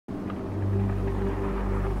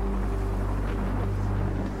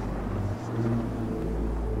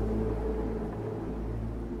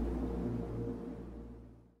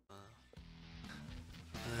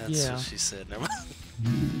That's what she said. Never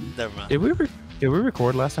mind. Never mind. Did we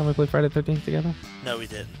record last time we played Friday the 13th together? No, we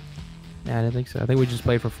didn't. Yeah, I didn't think so. I think we just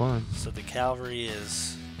played for fun. So the cavalry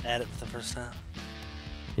is at it for the first time?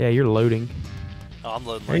 Yeah, you're loading. Oh, I'm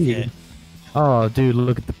loading like that. Oh, dude,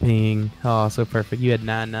 look at the ping. Oh, so perfect. You had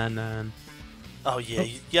 999. Oh, yeah,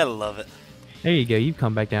 you gotta love it. There you go. You've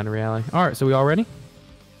come back down to reality. All right, so we all ready?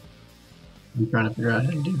 I'm trying to figure out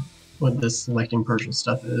how to do what this selecting purchase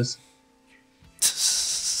stuff is.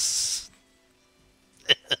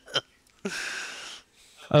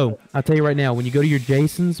 Oh, I'll tell you right now, when you go to your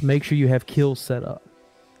Jasons, make sure you have kills set up.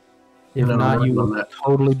 If not, you will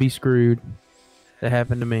totally be screwed. That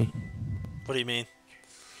happened to me. What do you mean?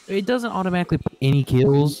 It doesn't automatically put any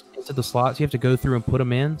kills into the slots. You have to go through and put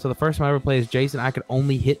them in. So the first time I ever played as Jason, I could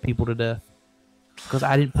only hit people to death because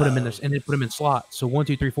I didn't put them in there and then put them in slots. So 1,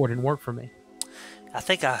 2, 3, 4 didn't work for me. I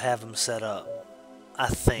think I have them set up. I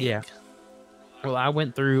think. Yeah. Well, I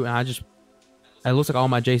went through and it looks like all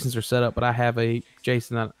my Jasons are set up, but I have a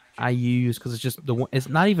Jason that I use because it's just the one. It's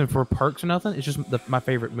not even for perks or nothing. It's just my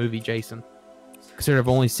favorite movie, Jason. Consider I've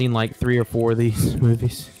only seen like 3 or 4 of these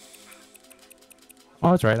movies. Oh,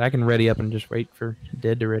 that's right. I can ready up and just wait for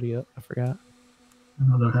Dead to ready up. I forgot. I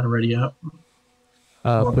don't know how to ready up.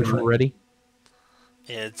 Push ready.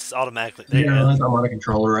 Yeah, it's automatically. Yeah, I'm on a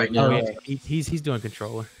controller right now. Oh yeah, he's doing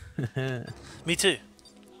controller. Me too.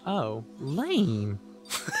 Oh, lame.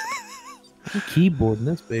 I'm keyboarding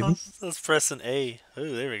this, baby. Let's press an A. Oh,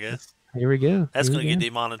 there we go. Here we go. That's going to get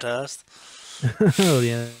demonetized. Oh,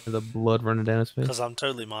 yeah. The blood running down his face. Because I'm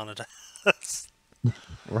totally monetized.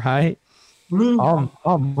 Right? All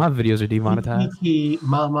my videos are demonetized.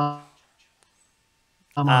 Mama.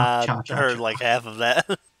 I heard like half of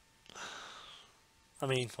that. I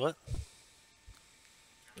mean, what?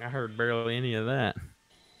 I heard barely any of that.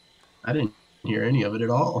 I didn't hear any of it at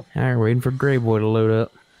all. All right, waiting for Grey Boy to load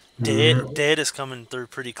up. Dead is coming through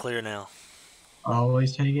pretty clear now.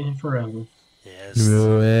 Always taking forever. Yes.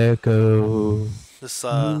 No echo. This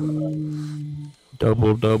double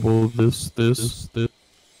this.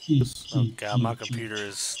 Oh god, my computer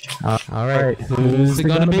is. All right, who's it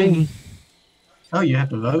gonna be? Oh, you have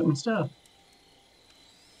to vote and stuff.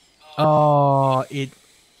 Oh,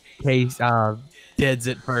 Dead's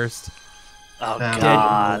it first. Oh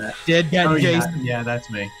god, Dead got Jason. Yeah,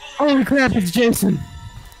 that's me. Holy crap, it's Jason.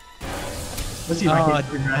 Let's see if I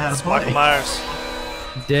can figure out how to play. Michael Myers.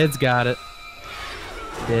 Dead's got it.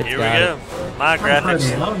 Here we go. My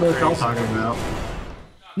graphics. I don't know what y'all talking about.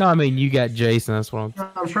 No, I mean you got Jason. That's what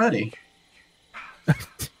I'm Freddy.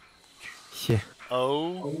 Yeah.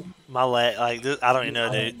 Oh my lag! Like this, I don't even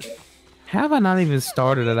know, dude. How have I not even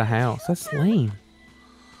started at a house? That's lame.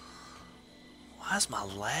 Why is my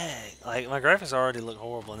lag? Like my graphics already look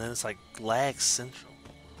horrible, and then it's like lag central.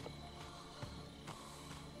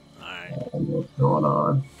 All right. What's going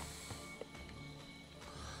on?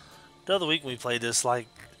 The other week when we played this, like,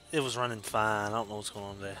 it was running fine. I don't know what's going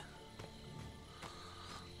on there.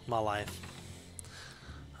 My life.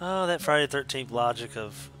 Oh, that Friday the 13th logic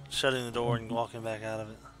of shutting the door and walking back out of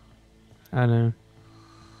it. I know.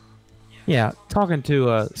 Yeah, talking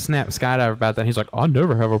to Snap Skydiver about that, he's like, I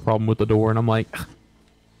never have a problem with the door. And I'm like,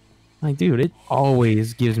 dude, it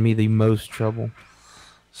always gives me the most trouble.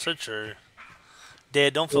 So true.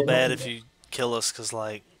 Dad, don't feel bad if you kill us, because,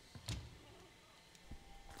 like,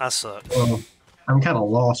 I suck. Well, I'm kind of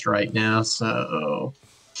lost right now, so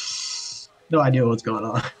no idea what's going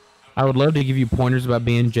on. I would love to give you pointers about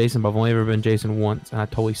being Jason, but I've only ever been Jason once, and I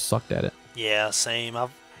totally sucked at it. Yeah, same. I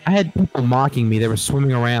had people mocking me. They were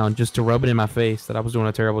swimming around just to rub it in my face that I was doing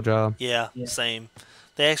a terrible job. Yeah, same.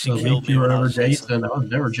 They actually killed me. You were ever Jason. I was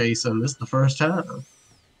never Jason. This is the first time.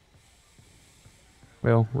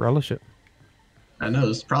 Well, relish it. I know,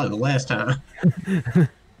 this is probably the last time.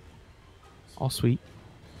 All sweet.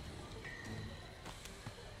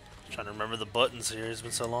 Trying to remember the buttons here. It's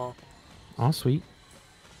been so long. All sweet.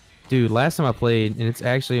 Dude, last time I played, and it's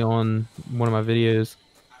actually on one of my videos,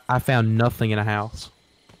 I found nothing in a house.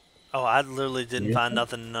 Oh, I literally didn't find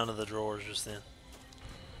nothing in none of the drawers just then.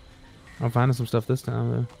 I'm finding some stuff this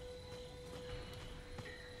time,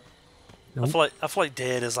 though. Nope. I feel like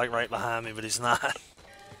Dead is like right behind me, but he's not.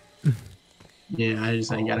 Yeah, I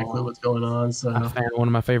just ain't got a clue what's going on, so... I found one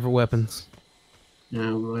of my favorite weapons.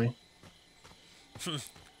 Oh, boy.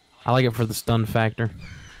 I like it for the stun factor.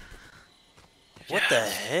 What the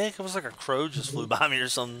heck? It was like a crow just flew by me or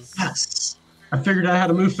something. Yes! I figured out how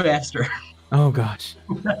to move faster. Oh gosh.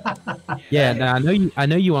 Yeah, now I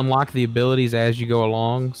know you unlock the abilities as you go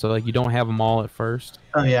along, so like you don't have them all at first.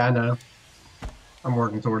 Oh yeah, I know. I'm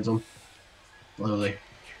working towards them. Slowly.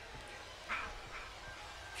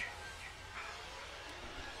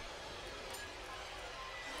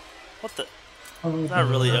 What the? Oh, Did I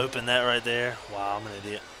really open that right there? Wow, I'm an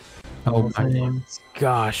idiot. Oh my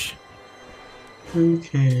gosh. Who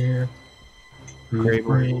care? Gray Who boy.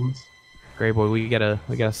 brings? Gray boy, we gotta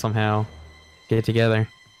somehow get together.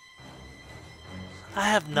 I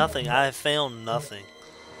have nothing. I have found nothing.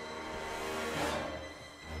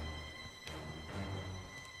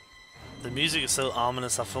 The music is so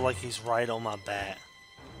ominous, I feel like he's right on my back.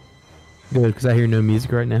 Good, because I hear no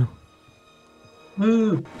music right now.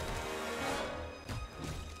 Woo!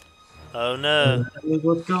 Oh no.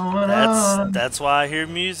 What's going on? That's why I hear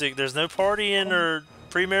music. There's no partying or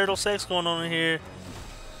premarital sex going on in here.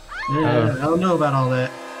 Yeah, I don't know about all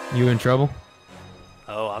that. You in trouble?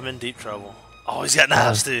 Oh, I'm in deep trouble. Oh, he's got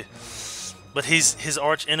knives too. But his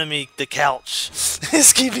arch enemy, the couch,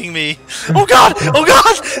 is keeping me. Oh god! Oh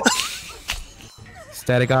god!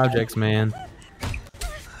 Static objects, man.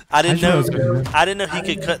 I didn't know he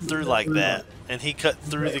could cut through like that, and he cut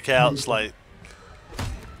through the couch like.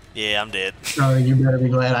 Yeah, I'm dead. Oh, you better be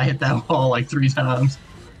glad I hit that wall like 3 times.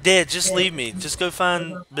 Dead. Just leave me. Just go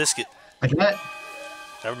find Biscuit. I can't.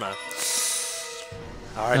 Never mind.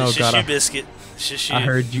 All right, Oh, it's just God, you, Biscuit. It's just you.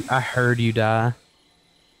 I heard you die.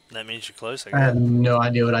 That means you're close. I have no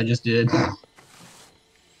idea what I just did.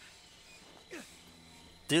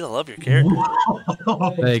 Dude, I love your character.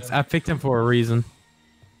 Thanks. I picked him for a reason.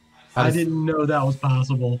 I didn't know that was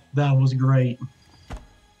possible. That was great.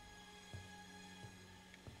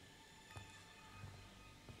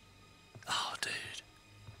 Oh, dude.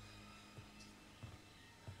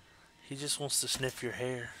 He just wants to sniff your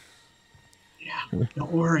hair. Yeah,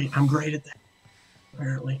 don't worry. I'm great at that,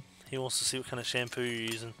 apparently. He wants to see what kind of shampoo you're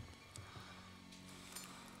using.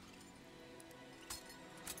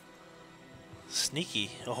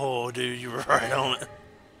 Sneaky. Oh, dude, you were right on it.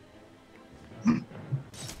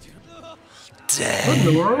 Dang. What in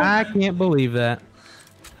the world? I can't believe that.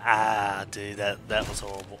 Ah, dude, that was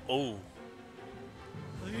horrible. Oh.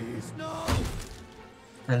 Please, no!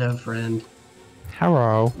 Hello, friend.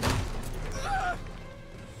 Hello.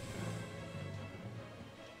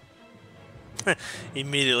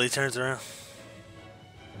 Immediately turns around.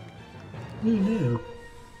 Who knew?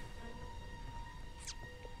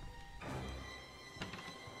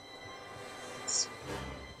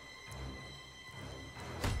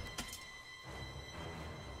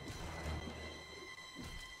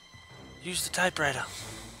 Use the typewriter.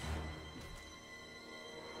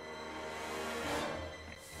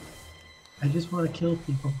 I just want to kill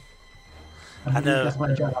people. I think know. that's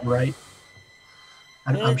my job, right?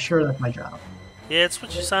 I'm sure that's my job. Yeah, it's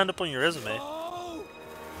what you signed up on your resume.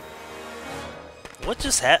 What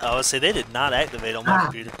just happened? Oh, I say they did not activate on my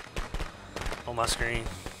computer. On my screen.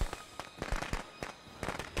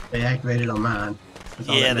 They activated on mine. That's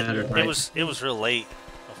all Yeah, that matters, right? it was real late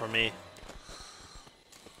for me.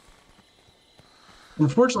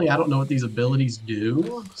 Unfortunately, I don't know what these abilities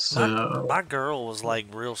do, so... My girl was like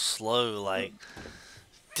real slow, like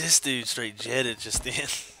this dude straight jetted just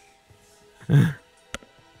then.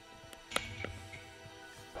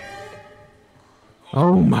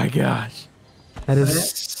 Oh my gosh. That is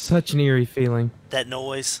such an eerie feeling. That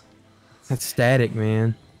noise. That's static,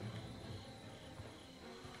 man.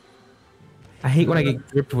 I hate when I get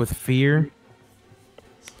gripped with fear.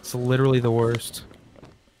 It's literally the worst.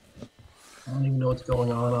 I don't even know what's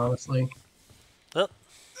going on, honestly. Oh,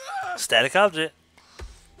 static object.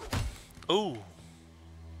 Ooh.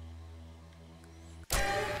 What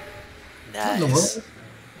in the Nice. world?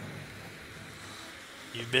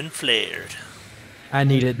 You've been flared. I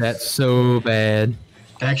needed that so bad.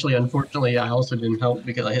 Actually, unfortunately, I also didn't help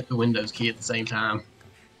because I hit the Windows key at the same time.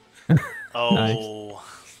 Oh,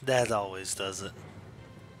 that always does it.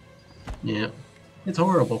 Yeah. It's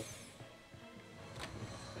horrible.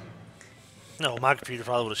 No, my computer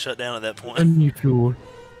probably would have shut down at that point. Unusual.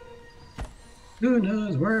 Who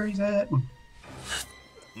knows where he's at?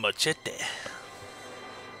 Machete.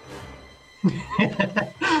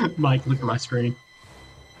 Mike, look at my screen.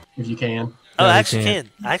 If you can. Oh, No, I you actually can't.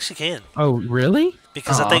 can. I actually can. Oh, really?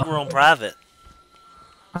 Because I think we're on private.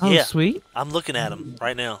 Oh, Yeah. sweet. I'm looking at him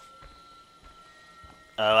right now.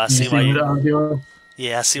 Oh, I You see why what you. I'm doing?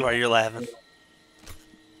 Yeah, I see why you're laughing.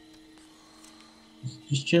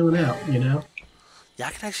 Just chilling out, you know? Yeah,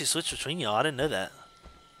 I can actually switch between y'all. I didn't know that.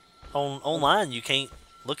 Online, you can't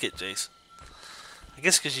look at Jace. I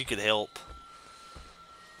guess because you could help.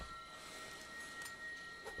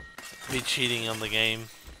 Be cheating on the game.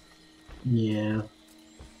 Yeah.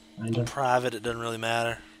 Kind of. Private, it doesn't really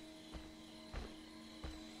matter.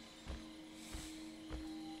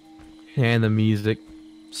 And the music.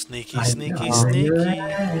 Sneaky, I sneaky, know where you're sneaky.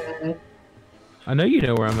 at. I know you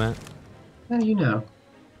know where I'm at. How do you know?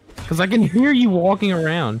 Because I can hear you walking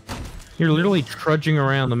around. You're literally trudging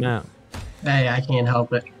around the map. Hey, I can't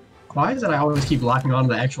help it. Why is it I always keep locking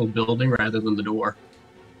onto the actual building rather than the door?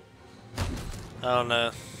 I don't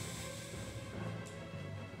know.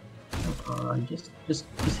 Come on, just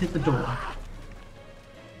hit the door.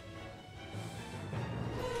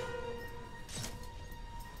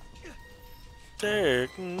 There,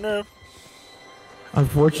 no.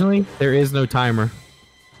 Unfortunately, there is no timer.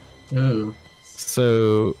 Ooh.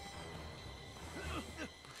 So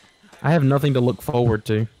I have nothing to look forward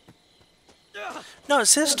to. No, it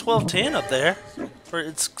says 12:10 up there.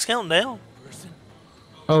 It's counting down.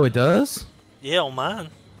 Oh, it does? Yeah, on mine.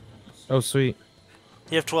 Oh, sweet.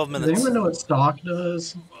 You have 12 Does minutes. anyone know what stock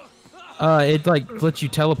does? It like lets you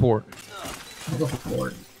teleport.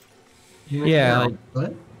 Teleport. Yeah, like,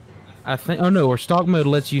 What? I think. Oh no, or stock mode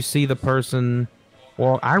lets you see the person.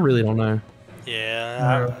 Well, I really don't know.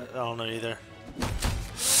 Yeah, I don't know either.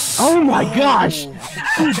 Oh my gosh!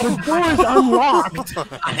 The door is unlocked.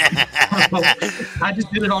 I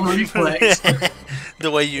just did it on reflex. The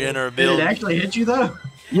way you enter a Did it building. actually hit you though?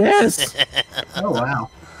 Yes. Oh wow.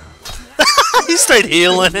 He stayed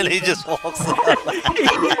healing and he just walks up.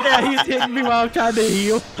 Yeah, he's hitting me while I'm trying to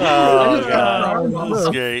heal. Oh, God. Oh, That's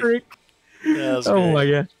great. Frick. Yeah, that's Oh great. my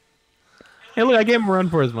god. Hey, look, I gave him a run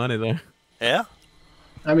for his money though. Yeah?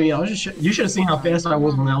 I mean, you should have seen how fast I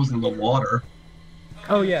was when I was in the water.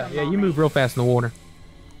 Oh yeah, yeah. You move real fast in the water.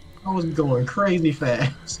 I was going crazy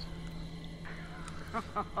fast.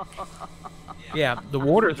 Yeah, the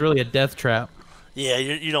water is really a death trap. Yeah,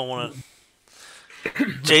 you don't want to.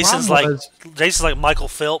 Jason's like Michael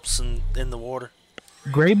Phelps in the water.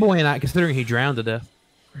 Gray Boy and I, considering he drowned to death,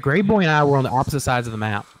 Gray Boy and I were on the opposite sides of the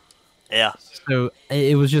map. Yeah. So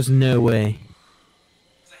it was just no way.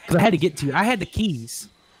 Because I had to get to. I had the keys.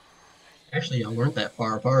 Actually, y'all weren't that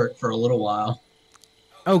far apart for a little while.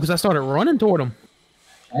 Oh, because I started running toward him.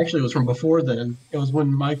 Actually, it was from before then. It was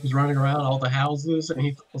when Mike was running around all the houses, and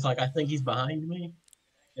he was like, "I think he's behind me."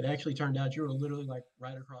 It actually turned out you were literally like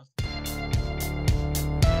right across.